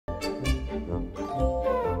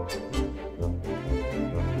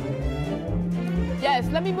Yes,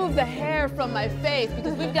 let me move the hair from my face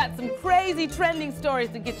because we've got some crazy trending stories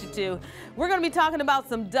to get you to. We're going to be talking about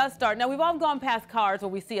some dust art. Now, we've all gone past cars where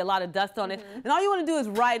we see a lot of dust on it, and all you want to do is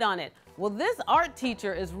write on it. Well, this art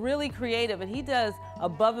teacher is really creative, and he does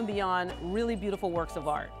above and beyond really beautiful works of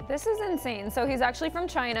art. This is insane. So he's actually from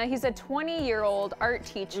China. He's a 20-year-old art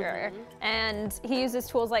teacher, and he uses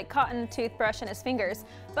tools like cotton, toothbrush, and his fingers.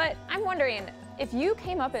 But I'm wondering, if you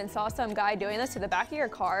came up and saw some guy doing this to the back of your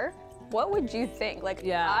car, what would you think? Like,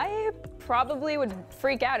 I probably would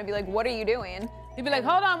freak out and be like, what are you doing? He'd be like,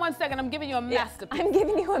 hold on one second, I'm giving you a masterpiece. I'm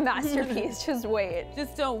giving you a masterpiece, just wait.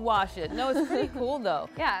 Just don't wash it. No, it's pretty cool though.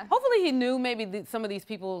 Yeah. Hopefully he knew maybe some of these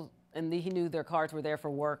people, and he knew their cars were there for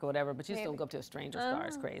work or whatever, but you just don't go up to a stranger's car,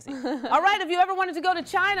 it's crazy. All right, if you ever wanted to go to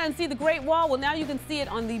China and see the Great Wall, well now you can see it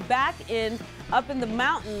on the back end, up in the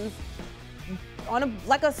mountains, on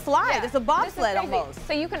like a slide. Yeah. It's a bobsled almost.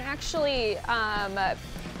 So you can actually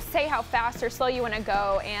say how fast or slow you want to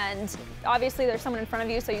go, and obviously there's someone in front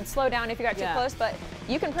of you, so you'd slow down if you got too close, but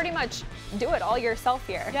you can pretty much do it all yourself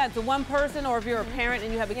here. Yeah, it's a one person, or if you're a parent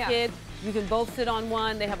and you have a kid, you can both sit on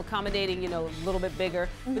one. They have accommodating, you know, a little bit bigger,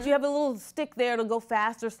 but you have a little stick there to go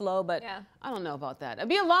fast or slow, but I don't know about that. It'd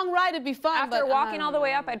be a long ride, it'd be fun. After walking all the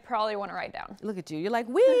way up, I'd probably want to ride down. Look at you, you're like,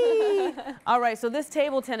 wee! All right, so this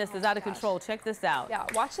table tennis is out of control. Check this out. Yeah,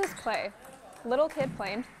 watch this play. Little kid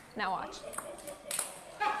playing, now watch.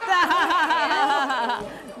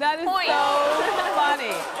 That is so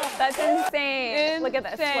funny. That's insane. Look at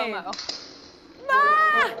this, slow-mo.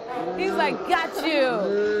 Ah! He's like, got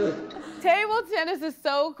you. Table tennis is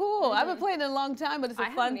so cool. I've been playing it a long time, but it's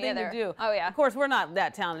a fun thing to do. Oh, yeah. Of course, we're not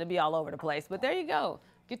that talented to be all over the place, but there you go.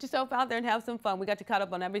 Get yourself out there and have some fun. We got you caught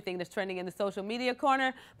up on everything that's trending in the social media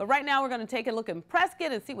corner. But right now, we're going to take a look in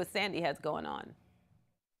Prescott and see what Sandy has going on.